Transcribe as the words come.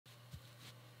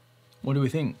What do we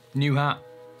think? New hat.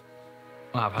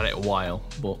 Well, I've had it a while,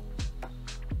 but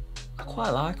I quite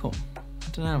like them. I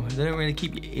don't know, they don't really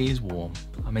keep your ears warm.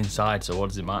 I'm inside, so what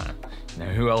does it matter? You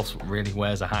know, who else really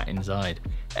wears a hat inside?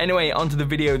 Anyway, onto the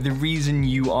video, the reason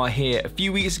you are here. A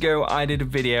few weeks ago, I did a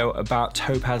video about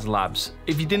Topaz Labs.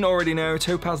 If you didn't already know,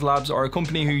 Topaz Labs are a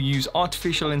company who use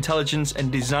artificial intelligence and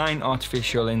design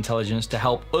artificial intelligence to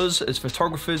help us as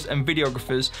photographers and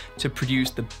videographers to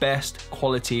produce the best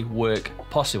quality work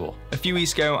possible. A few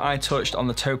weeks ago, I touched on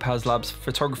the Topaz Labs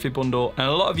photography bundle, and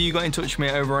a lot of you got in touch with me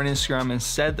over on Instagram and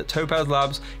said that Topaz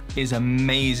Labs is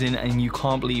amazing and you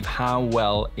can't believe how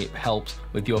well it helps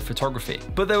with your photography.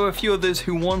 But there were a few others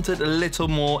who wanted a little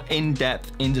more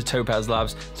in-depth into Topaz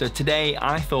Labs, so today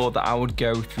I thought that I would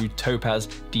go through Topaz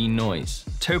Denoise.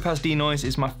 Topaz Denoise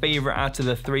is my favorite out of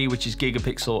the three, which is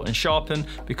Gigapixel and Sharpen,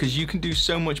 because you can do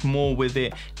so much more with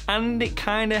it and it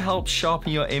kind of helps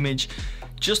sharpen your image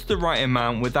just the right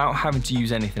amount without having to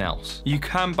use anything else. You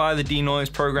can buy the Denoise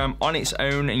program on its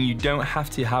own and you don't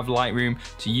have to have Lightroom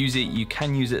to use it. You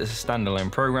can use it as a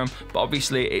standalone program, but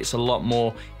obviously it's a lot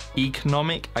more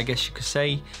economic, I guess you could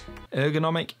say.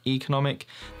 Economic.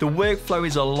 The workflow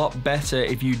is a lot better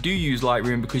if you do use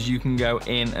Lightroom because you can go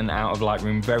in and out of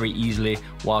Lightroom very easily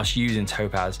whilst using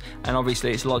Topaz. And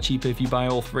obviously it's a lot cheaper if you buy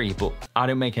all three, but I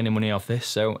don't make any money off this,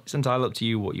 so it's entirely up to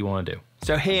you what you want to do.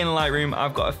 So here in Lightroom,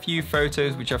 I've got a few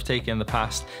photos which I've taken in the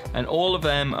past, and all of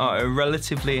them are a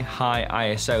relatively high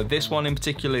ISO. This one in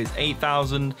particular is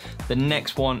 8000, the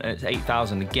next one is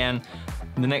 8000 again.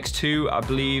 The next two, I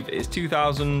believe, is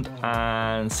 2000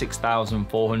 and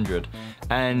 6400.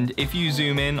 And if you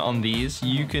zoom in on these,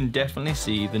 you can definitely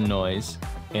see the noise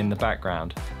in the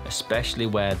background, especially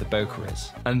where the bokeh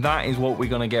is. And that is what we're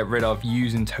gonna get rid of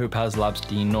using Topaz Labs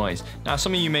Denoise. Now,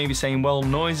 some of you may be saying, well,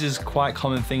 noise is quite a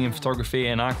common thing in photography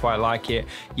and I quite like it.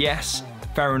 Yes,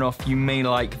 fair enough, you may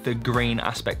like the grain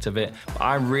aspect of it, but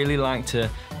I really like to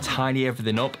tidy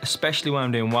everything up, especially when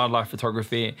I'm doing wildlife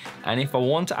photography. And if I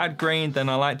want to add grain, then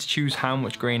I like to choose how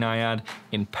much grain I add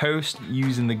in post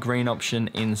using the grain option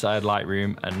inside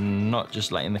Lightroom and not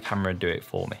just letting the camera do it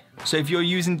for me. So if you're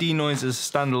using Denoise as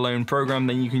a standalone program,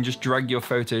 then you can just drag your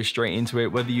photos straight into it,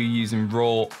 whether you're using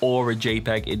RAW or a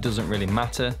JPEG, it doesn't really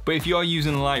matter. But if you are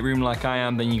using Lightroom like I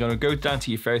am, then you're gonna go down to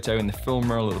your photo in the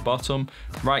film roll at the bottom,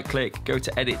 right click, go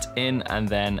to edit in, and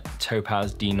then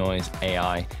Topaz Denoise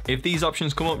AI. If these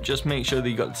options come up, just make sure that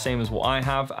you got the same as what I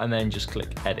have, and then just click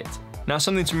edit. Now,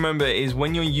 something to remember is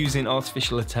when you're using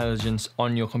artificial intelligence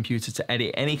on your computer to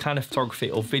edit any kind of photography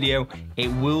or video, it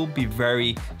will be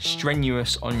very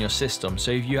strenuous on your system. So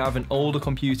if you have an older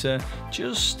computer,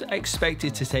 just expect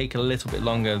it to take a little bit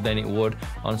longer than it would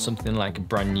on something like a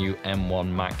brand new M1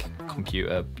 Mac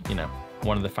computer, you know,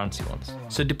 one of the fancy ones.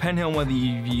 So depending on whether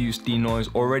you've used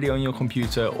Denoise already on your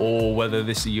computer or whether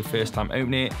this is your first time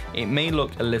opening it, it may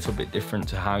look a little bit different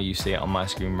to how you see it on my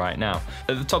screen right now.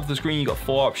 At the top of the screen, you've got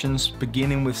 4 options,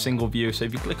 beginning with single view. So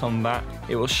if you click on that,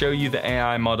 it will show you the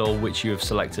AI model which you have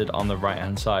selected on the right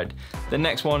hand side. The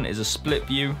next one is a split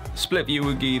view. Split view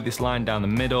will give you this line down the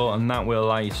middle, and that will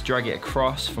allow you to drag it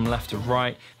across from left to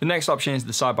right. The next option is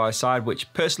the side by side,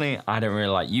 which personally I don't really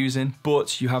like using,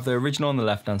 but you have the original on the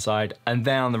left hand side, and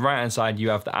then on the right hand side you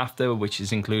have the after, which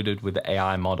is included with the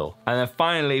AI model. And then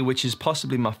finally, which is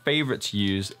possibly my favorite to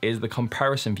use, is the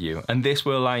comparison view, and this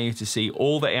will allow you to see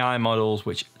all the AI models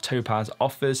which Topaz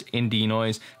offers in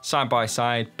Denoise side by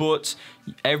side, but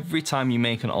every time you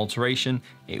make an alteration,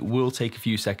 it will take a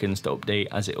few seconds to update,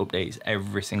 as it updates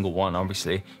every single one.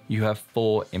 Obviously, you have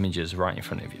 4 images right in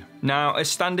front of you. Now, as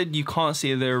standard, you can't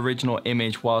see the original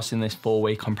image whilst in this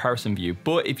 4-way comparison view,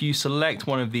 but if you select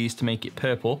one of these to make it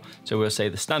purple, so we'll say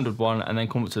the standard one, and then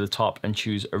come up to the top and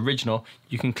choose original,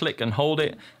 you can click and hold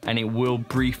it, and it will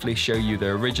briefly show you the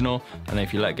original, and then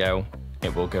if you let go,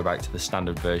 it will go back to the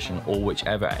standard version or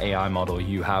whichever AI model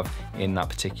you have in that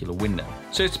particular window.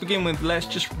 So to begin with, let's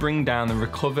just bring down the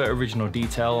recover original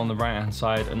detail on the right hand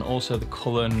side and also the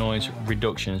color noise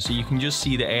reduction, so you can just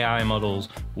see the AI models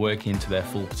working to their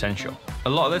full potential. A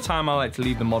lot of the time I like to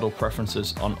leave the model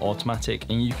preferences on automatic,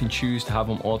 and you can choose to have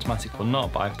them automatic or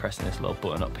not by pressing this little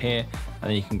button up here, and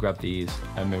then you can grab these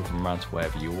and move them around to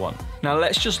wherever you want. Now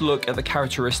let's just look at the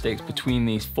characteristics between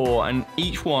these 4, and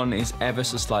each one is ever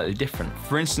so slightly different.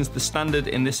 For instance, the standard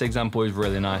in this example is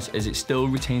really nice as it still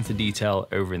retains the detail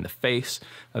over in the face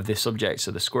of this subject,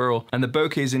 so the squirrel, and the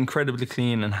bokeh is incredibly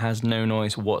clean and has no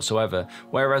noise whatsoever,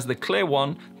 whereas the clear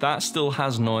one, that still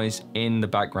has noise in the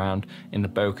background in the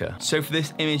bokeh. So for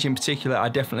this image in particular, I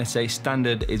definitely say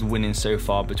standard is winning so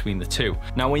far between the two.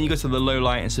 Now when you go to the low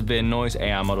light and severe noise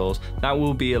AI models, that that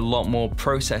will be a lot more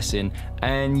processing,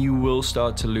 and you will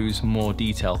start to lose more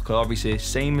detail, because obviously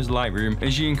same as Lightroom,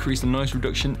 as you increase the noise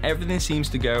reduction, everything seems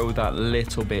to go that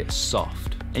little bit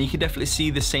soft. And you can definitely see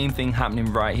the same thing happening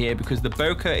right here, because the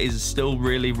bokeh is still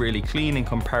really clean in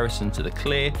comparison to the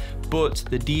clear, but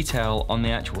the detail on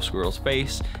the actual squirrel's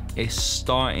face is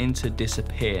starting to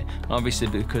disappear. Obviously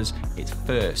because it's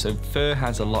fur, so fur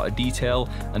has a lot of detail,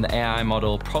 and the AI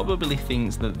model probably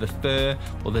thinks that the fur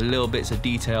or the little bits of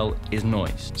detail is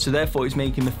noise. So therefore it's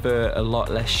making the fur a lot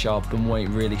less sharp than what it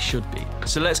really should be.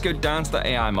 So let's go down to the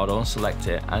AI model and select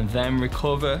it, and then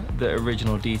recover the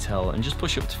original detail and just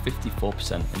push up to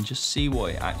 54% and just see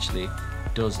what it actually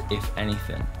does, if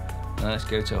anything. Now let's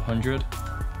go to 100.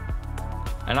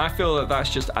 And I feel that that's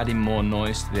just adding more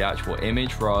noise to the actual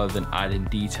image rather than adding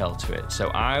detail to it. So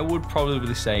I would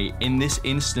probably say in this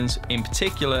instance in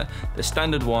particular, the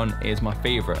standard one is my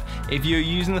favorite. If you're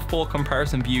using the full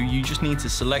comparison view, you just need to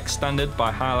select standard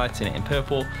by highlighting it in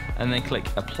purple and then click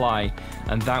apply,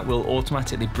 and that will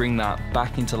automatically bring that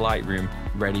back into Lightroom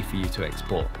ready for you to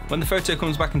export. When the photo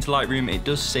comes back into Lightroom, it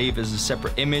does save as a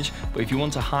separate image, but if you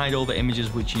want to hide all the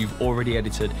images which you've already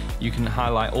edited, you can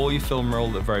highlight all your film roll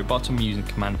at the very bottom using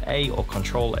Command A or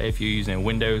Control A if you're using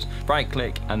Windows, right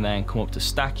click and then come up to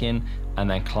stacking and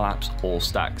then collapse all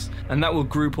stacks. And that will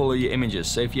group all of your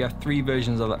images. So if you have 3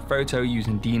 versions of that photo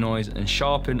using Denoise and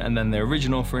Sharpen, and then the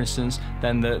original for instance,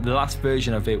 then the last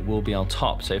version of it will be on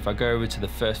top. So if I go over to the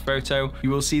first photo, you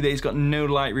will see that it's got no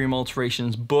Lightroom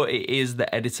alterations, but it is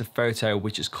the editor photo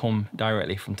which has come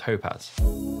directly from Topaz.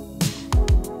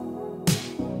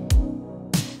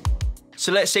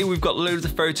 So let's say we've got loads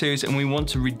of photos and we want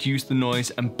to reduce the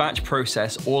noise and batch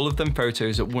process all of them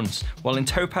photos at once. Well, in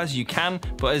Topaz you can,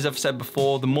 but as I've said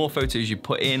before, the more photos you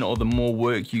put in or the more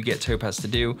work you get Topaz to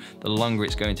do, the longer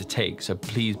it's going to take, so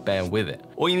please bear with it.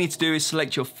 All you need to do is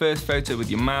select your first photo with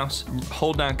your mouse,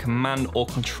 hold down Command or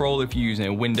Control if you're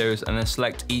using Windows, and then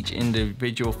select each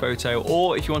individual photo,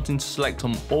 or if you're wanting to select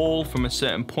them all from a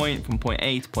certain point, from point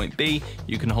A to point B,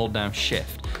 you can hold down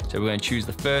Shift. So we're going to choose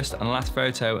the first and last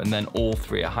photo, and then all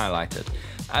 3 are highlighted.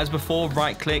 As before,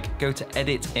 right click, go to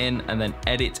edit in, and then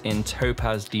edit in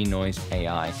Topaz Denoise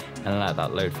AI, and let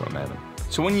that load for a moment.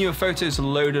 So when your photos are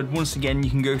loaded, once again, you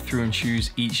can go through and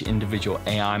choose each individual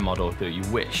AI model that you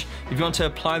wish. If you want to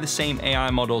apply the same AI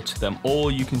model to them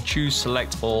all, you can choose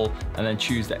select all and then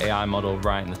choose the AI model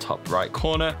right in the top right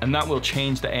corner, and that will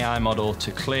change the AI model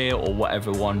to clear or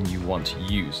whatever one you want to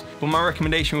use. But my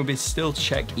recommendation would be still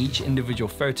check each individual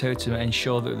photo to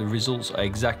ensure that the results are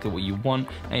exactly what you want.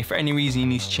 And if for any reason you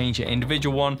need to change your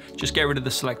individual one, just get rid of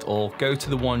the select all, go to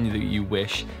the one that you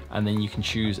wish, and then you can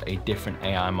choose a different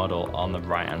AI model on the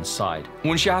right hand side.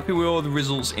 Once you're happy with all the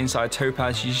results inside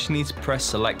Topaz, you just need to press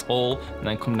select all and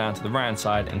then come down to the right hand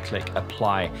side and click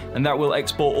apply, and that will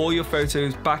export all your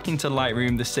photos back into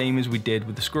Lightroom the same as we did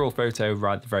with the squirrel photo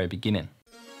right at the very beginning.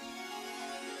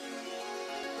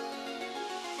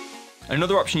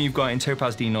 Another option you've got in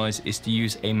Topaz Denoise is to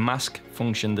use a mask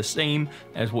function the same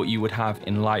as what you would have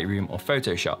in Lightroom or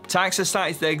Photoshop. To access that,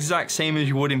 it's the exact same as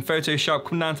you would in Photoshop.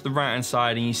 Come down to the right hand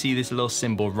side and you see this little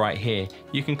symbol right here.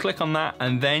 You can click on that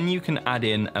and then you can add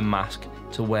in a mask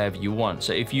to wherever you want.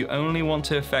 So if you only want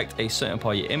to affect a certain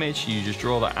part of your image, you just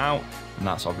draw that out, and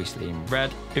that's obviously in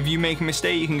red. If you make a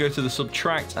mistake, you can go to the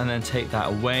subtract and then take that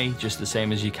away, just the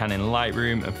same as you can in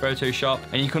Lightroom and Photoshop.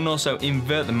 And you can also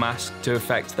invert the mask to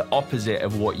affect the opposite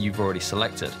of what you've already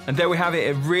selected. And there we have it,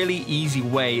 a really easy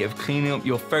way of cleaning up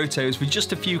your photos with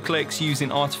just a few clicks using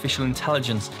artificial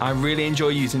intelligence. I really enjoy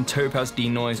using Topaz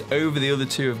Denoise over the other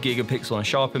 2 of Gigapixel and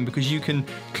Sharpen, because you can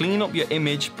clean up your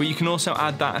image, but you can also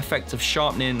add that effect of sharpening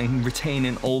and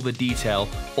retaining all the detail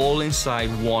all inside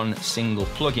one single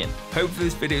plugin. Hopefully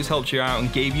this video has helped you out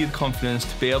and gave you the confidence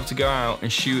to be able to go out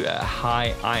and shoot at a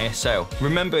high ISO.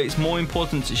 Remember, it's more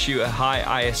important to shoot at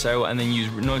high ISO and then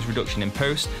use noise reduction in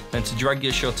post than to drag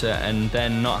your shutter and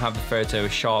then not have the photo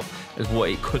as sharp as what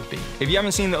it could be. If you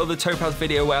haven't seen the other Topaz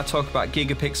video where I talk about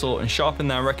Gigapixel and Sharpen,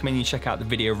 then I recommend you check out the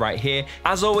video right here.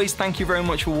 As always, thank you very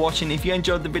much for watching. If you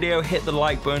enjoyed the video, hit the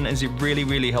like button, as it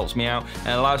really helps me out and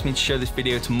allows me to show this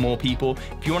video to more people.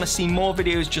 If you want to see more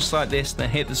videos just like this, then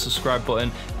hit the subscribe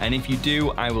button, and if you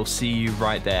do, I will see you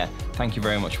right there. Thank you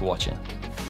very much for watching.